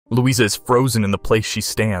Louisa is frozen in the place she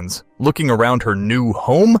stands, looking around her new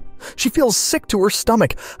home. She feels sick to her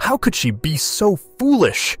stomach. How could she be so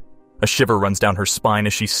foolish? A shiver runs down her spine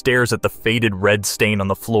as she stares at the faded red stain on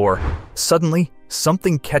the floor. Suddenly,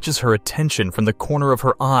 something catches her attention from the corner of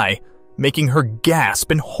her eye, making her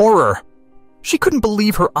gasp in horror. She couldn't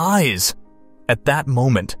believe her eyes. At that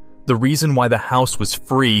moment, the reason why the house was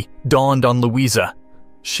free dawned on Louisa.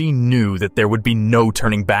 She knew that there would be no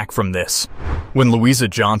turning back from this. When Louisa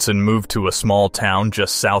Johnson moved to a small town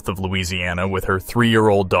just south of Louisiana with her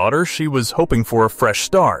 3-year-old daughter, she was hoping for a fresh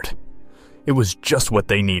start. It was just what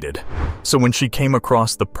they needed. So when she came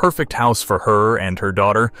across the perfect house for her and her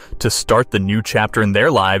daughter to start the new chapter in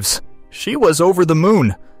their lives, she was over the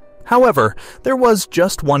moon. However, there was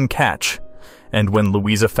just one catch. And when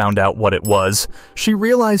Louisa found out what it was, she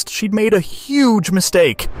realized she'd made a huge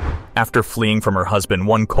mistake. After fleeing from her husband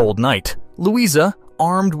one cold night, Louisa,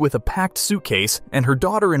 armed with a packed suitcase and her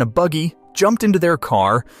daughter in a buggy, jumped into their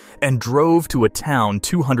car and drove to a town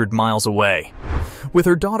 200 miles away. With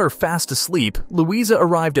her daughter fast asleep, Louisa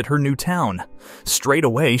arrived at her new town. Straight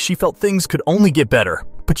away, she felt things could only get better,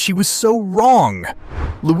 but she was so wrong.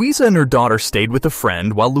 Louisa and her daughter stayed with a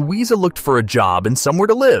friend while Louisa looked for a job and somewhere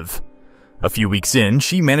to live. A few weeks in,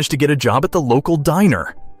 she managed to get a job at the local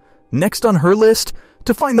diner. Next on her list,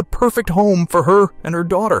 to find the perfect home for her and her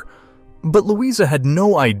daughter. But Louisa had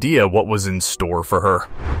no idea what was in store for her.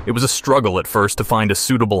 It was a struggle at first to find a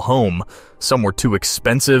suitable home. Some were too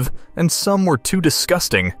expensive, and some were too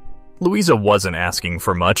disgusting. Louisa wasn't asking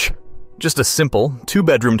for much. Just a simple,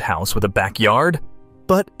 2-bedroomed house with a backyard.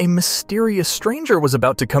 But a mysterious stranger was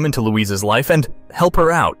about to come into Louisa's life and help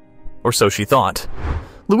her out. Or so she thought.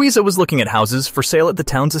 Louisa was looking at houses for sale at the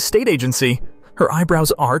town's estate agency. Her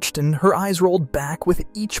eyebrows arched and her eyes rolled back with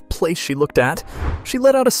each place she looked at. She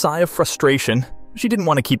let out a sigh of frustration. She didn't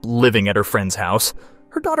want to keep living at her friend's house.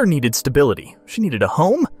 Her daughter needed stability. She needed a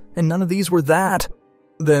home, and none of these were that.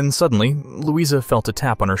 Then suddenly, Louisa felt a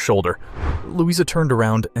tap on her shoulder. Louisa turned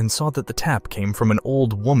around and saw that the tap came from an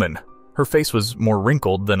old woman. Her face was more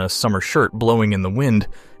wrinkled than a summer shirt blowing in the wind,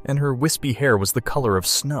 and her wispy hair was the color of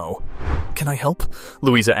snow. "Can I help?"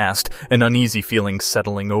 Louisa asked, an uneasy feeling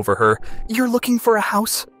settling over her. "You're looking for a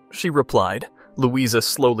house?" she replied. Louisa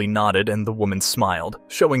slowly nodded and the woman smiled,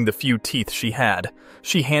 showing the few teeth she had.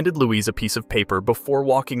 She handed Louisa a piece of paper before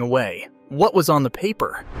walking away. What was on the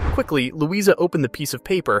paper? Quickly, Louisa opened the piece of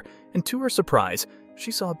paper, and to her surprise,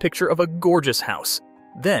 she saw a picture of a gorgeous house.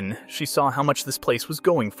 Then, she saw how much this place was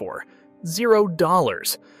going for.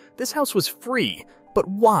 $0. This house was free, but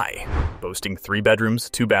why? Boasting 3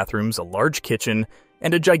 bedrooms, 2 bathrooms, a large kitchen,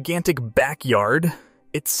 and a gigantic backyard,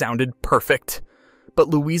 it sounded perfect. But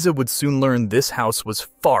Louisa would soon learn this house was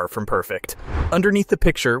far from perfect. Underneath the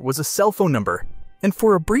picture was a cell phone number, and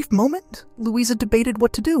for a brief moment, Louisa debated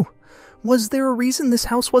what to do. Was there a reason this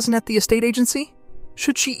house wasn't at the estate agency?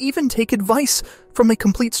 Should she even take advice from a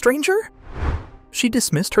complete stranger? She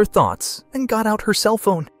dismissed her thoughts and got out her cell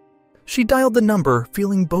phone. She dialed the number,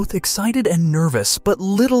 feeling both excited and nervous, but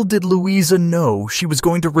little did Louisa know she was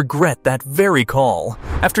going to regret that very call.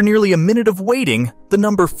 After nearly a minute of waiting, the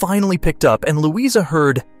number finally picked up and Louisa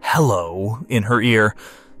heard "hello" in her ear.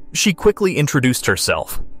 She quickly introduced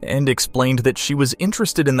herself and explained that she was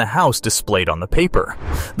interested in the house displayed on the paper.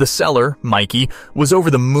 The seller, Mikey, was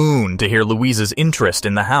over the moon to hear Louisa's interest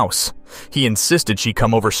in the house. He insisted she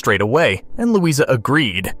come over straight away, and Louisa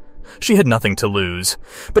agreed. She had nothing to lose,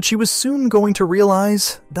 but she was soon going to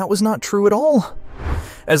realize that was not true at all.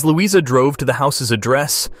 As Louisa drove to the house's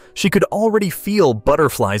address, she could already feel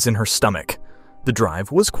butterflies in her stomach. The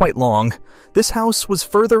drive was quite long. This house was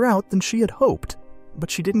further out than she had hoped, but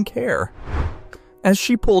she didn't care. As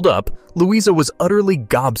she pulled up, Louisa was utterly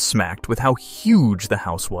gobsmacked with how huge the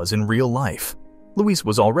house was in real life. Louisa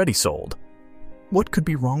was already sold. What could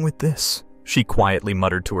be wrong with this? She quietly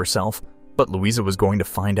muttered to herself. But Louisa was going to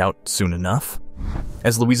find out soon enough.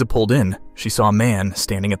 As Louisa pulled in, she saw a man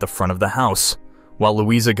standing at the front of the house. While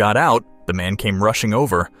Louisa got out, the man came rushing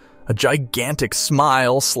over. A gigantic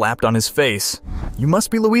smile slapped on his face. "You must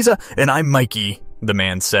be Louisa, and I'm Mikey," the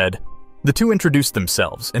man said. The two introduced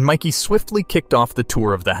themselves, and Mikey swiftly kicked off the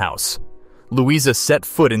tour of the house. Louisa set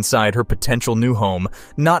foot inside her potential new home,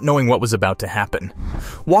 not knowing what was about to happen.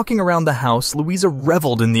 Walking around the house, Louisa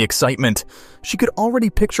reveled in the excitement. She could already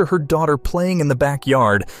picture her daughter playing in the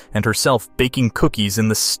backyard and herself baking cookies in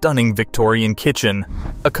the stunning Victorian kitchen.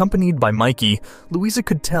 Accompanied by Mikey, Louisa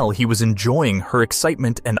could tell he was enjoying her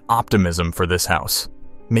excitement and optimism for this house.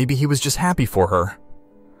 Maybe he was just happy for her.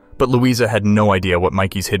 But Louisa had no idea what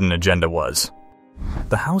Mikey's hidden agenda was.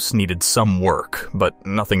 The house needed some work, but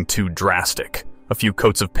nothing too drastic. A few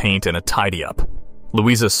coats of paint and a tidy-up.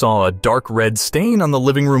 Louisa saw a dark red stain on the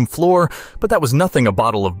living room floor, but that was nothing a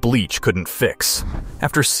bottle of bleach couldn't fix.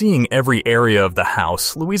 After seeing every area of the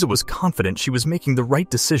house, Louisa was confident she was making the right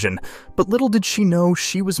decision, but little did she know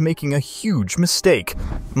she was making a huge mistake.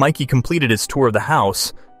 Mikey completed his tour of the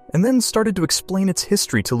house, and then started to explain its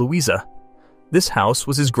history to Louisa. This house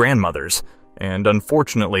was his grandmother's, and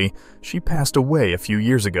unfortunately, she passed away a few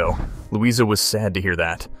years ago. Louisa was sad to hear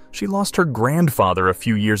that. She lost her grandfather a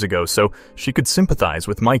few years ago, so she could sympathize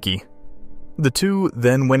with Mikey. The two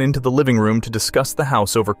then went into the living room to discuss the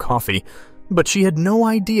house over coffee, but she had no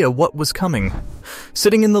idea what was coming.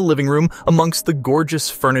 Sitting in the living room, amongst the gorgeous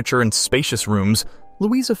furniture and spacious rooms,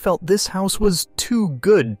 Louisa felt this house was too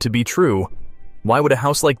good to be true. Why would a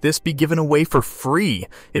house like this be given away for free?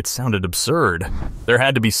 It sounded absurd. There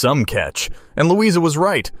had to be some catch, and Louisa was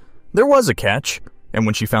right. There was a catch, and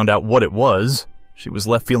when she found out what it was, she was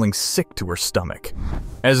left feeling sick to her stomach.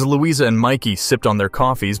 As Louisa and Mikey sipped on their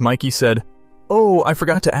coffees, Mikey said, "Oh, I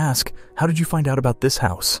forgot to ask, how did you find out about this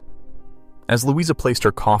house?" As Louisa placed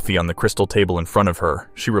her coffee on the crystal table in front of her,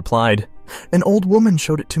 she replied, "An old woman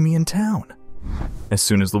showed it to me in town." As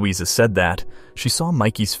soon as Louisa said that, she saw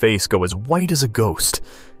Mikey's face go as white as a ghost,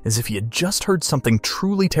 as if he had just heard something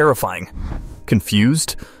truly terrifying.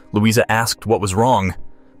 Confused, Louisa asked what was wrong,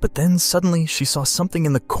 but then suddenly she saw something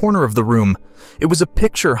in the corner of the room. It was a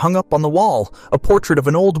picture hung up on the wall, a portrait of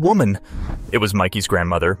an old woman. It was Mikey's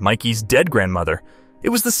grandmother, Mikey's dead grandmother. It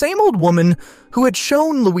was the same old woman who had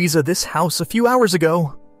shown Louisa this house a few hours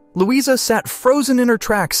ago. Louisa sat frozen in her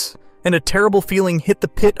tracks, and a terrible feeling hit the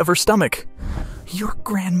pit of her stomach. "Your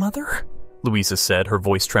grandmother?" Louisa said, her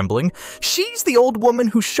voice trembling. "She's the old woman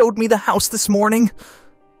who showed me the house this morning."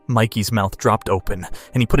 Mikey's mouth dropped open,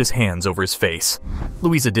 and he put his hands over his face.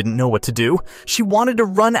 Louisa didn't know what to do. She wanted to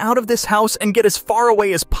run out of this house and get as far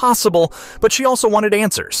away as possible, but she also wanted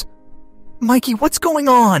answers. "Mikey, what's going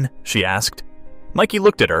on?" she asked. Mikey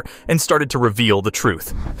looked at her and started to reveal the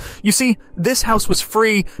truth. "You see, this house was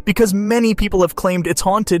free because many people have claimed it's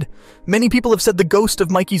haunted. Many people have said the ghost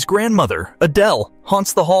of Mikey's grandmother, Adele,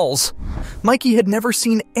 haunts the halls. Mikey had never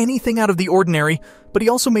seen anything out of the ordinary, but he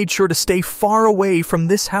also made sure to stay far away from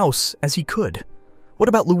this house as he could. What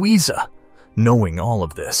about Louisa? Knowing all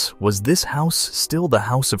of this, was this house still the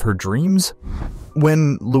house of her dreams?"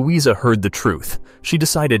 When Louisa heard the truth, she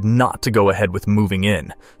decided not to go ahead with moving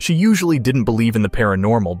in. She usually didn't believe in the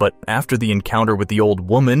paranormal, but after the encounter with the old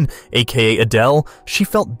woman, aka Adele, she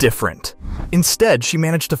felt different. Instead, she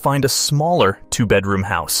managed to find a smaller two-bedroom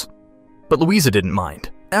house. But Louisa didn't mind.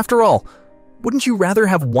 After all, wouldn't you rather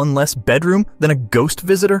have one less bedroom than a ghost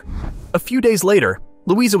visitor? A few days later,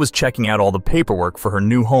 Louisa was checking out all the paperwork for her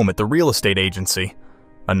new home at the real estate agency.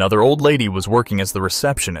 Another old lady was working as the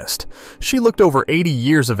receptionist. She looked over 80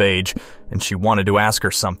 years of age, and she wanted to ask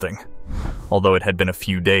her something. Although it had been a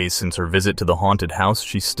few days since her visit to the haunted house,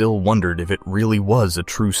 she still wondered if it really was a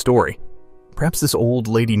true story. Perhaps this old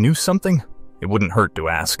lady knew something? It wouldn't hurt to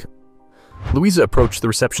ask. Louisa approached the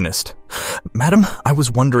receptionist. "Madam, I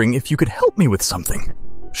was wondering if you could help me with something,"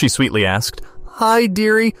 she sweetly asked. "Hi,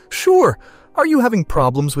 dearie. Sure. Are you having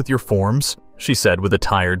problems with your forms?" she said with a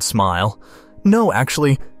tired smile. "No,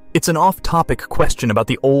 actually, it's an off-topic question about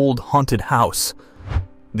the old haunted house."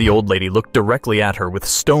 The old lady looked directly at her with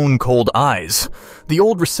stone-cold eyes. The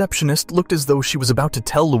old receptionist looked as though she was about to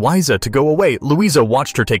tell Louisa to go away. Louisa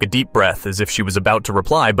watched her take a deep breath as if she was about to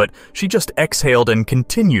reply, but she just exhaled and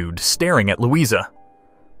continued staring at Louisa.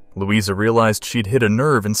 Louisa realized she'd hit a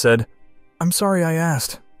nerve and said, "I'm sorry I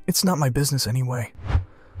asked. It's not my business anyway."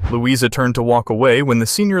 Louisa turned to walk away when the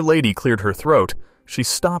senior lady cleared her throat. She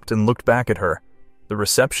stopped and looked back at her. The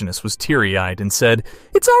receptionist was teary-eyed and said,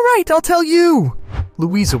 "It's all right, I'll tell you."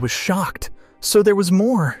 Louisa was shocked. So there was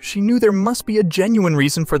more. She knew there must be a genuine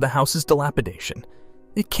reason for the house's dilapidation.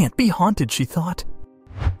 It can't be haunted, she thought.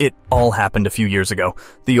 It all happened a few years ago.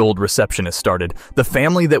 The old receptionist started. The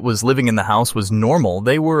family that was living in the house was normal.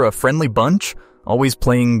 They were a friendly bunch, always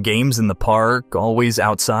playing games in the park, always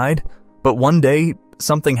outside. But one day,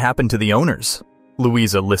 something happened to the owners.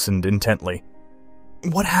 Louisa listened intently.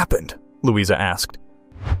 "What happened?" Louisa asked.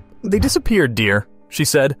 "They disappeared, dear," she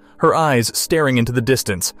said, her eyes staring into the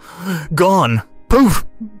distance. "Gone. Poof!"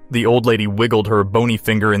 The old lady wiggled her bony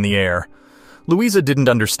finger in the air. Louisa didn't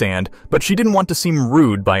understand, but she didn't want to seem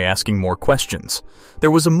rude by asking more questions.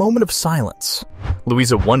 There was a moment of silence.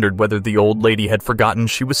 Louisa wondered whether the old lady had forgotten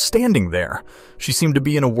she was standing there. She seemed to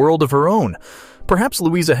be in a world of her own. Perhaps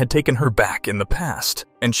Louisa had taken her back in the past,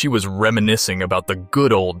 and she was reminiscing about the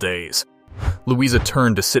good old days. Louisa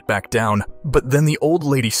turned to sit back down, but then the old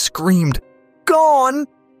lady screamed, "Gone!"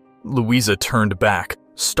 Louisa turned back,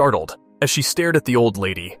 startled, as she stared at the old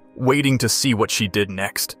lady, waiting to see what she did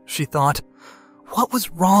next. She thought, what was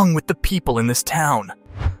wrong with the people in this town?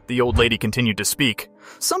 The old lady continued to speak.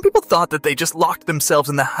 Some people thought that they just locked themselves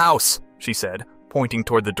in the house, she said, pointing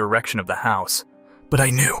toward the direction of the house. But I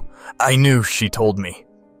knew, she told me,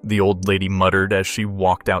 the old lady muttered as she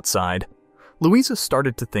walked outside. Louisa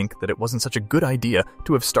started to think that it wasn't such a good idea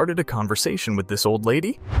to have started a conversation with this old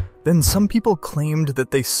lady. Then some people claimed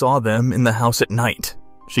that they saw them in the house at night,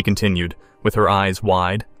 she continued, with her eyes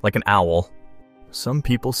wide, like an owl. Some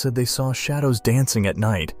people said they saw shadows dancing at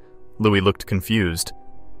night. Louis looked confused.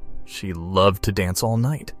 She loved to dance all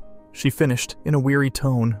night, she finished in a weary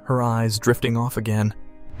tone, her eyes drifting off again.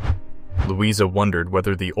 Louisa wondered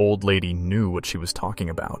whether the old lady knew what she was talking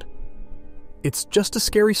about. It's just a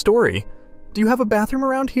scary story. Do you have a bathroom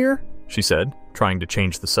around here? She said, trying to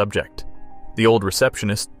change the subject. The old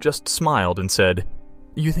receptionist just smiled and said,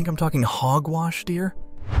 You think I'm talking hogwash, dear?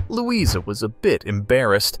 Louisa was a bit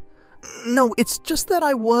embarrassed. No, it's just that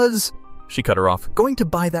I was... She cut her off. Going to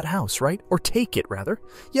buy that house, right? Or take it, rather.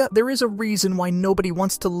 Yeah, there is a reason why nobody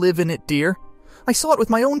wants to live in it, dear. I saw it with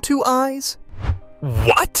my own 2 eyes.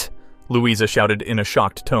 What? Louisa shouted in a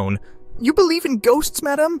shocked tone. You believe in ghosts,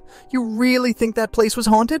 madame? You really think that place was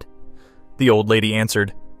haunted? The old lady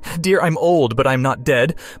answered, Dear, I'm old, but I'm not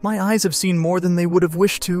dead. My eyes have seen more than they would have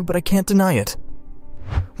wished to, but I can't deny it.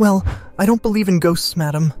 Well, I don't believe in ghosts,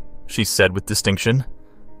 madame, she said with distinction.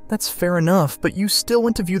 That's fair enough, but you still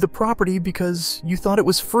went to view the property because you thought it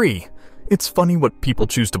was free. It's funny what people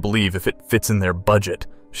choose to believe if it fits in their budget,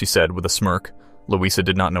 she said with a smirk. Louisa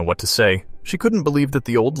did not know what to say. She couldn't believe that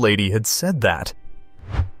the old lady had said that.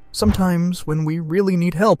 Sometimes, when we really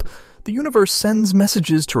need help, the universe sends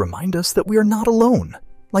messages to remind us that we are not alone,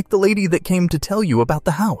 like the lady that came to tell you about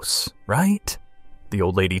the house, right? The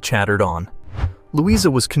old lady chattered on.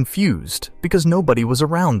 Louisa was confused because nobody was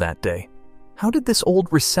around that day. How did this old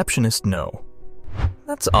receptionist know?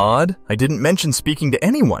 That's odd. I didn't mention speaking to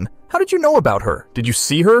anyone. How did you know about her? Did you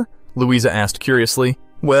see her? Louisa asked curiously.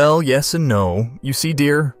 Well, yes and no. You see,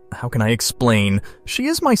 dear, how can I explain? She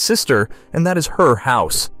is my sister, and that is her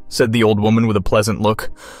house, said the old woman with a pleasant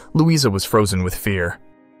look. Louisa was frozen with fear.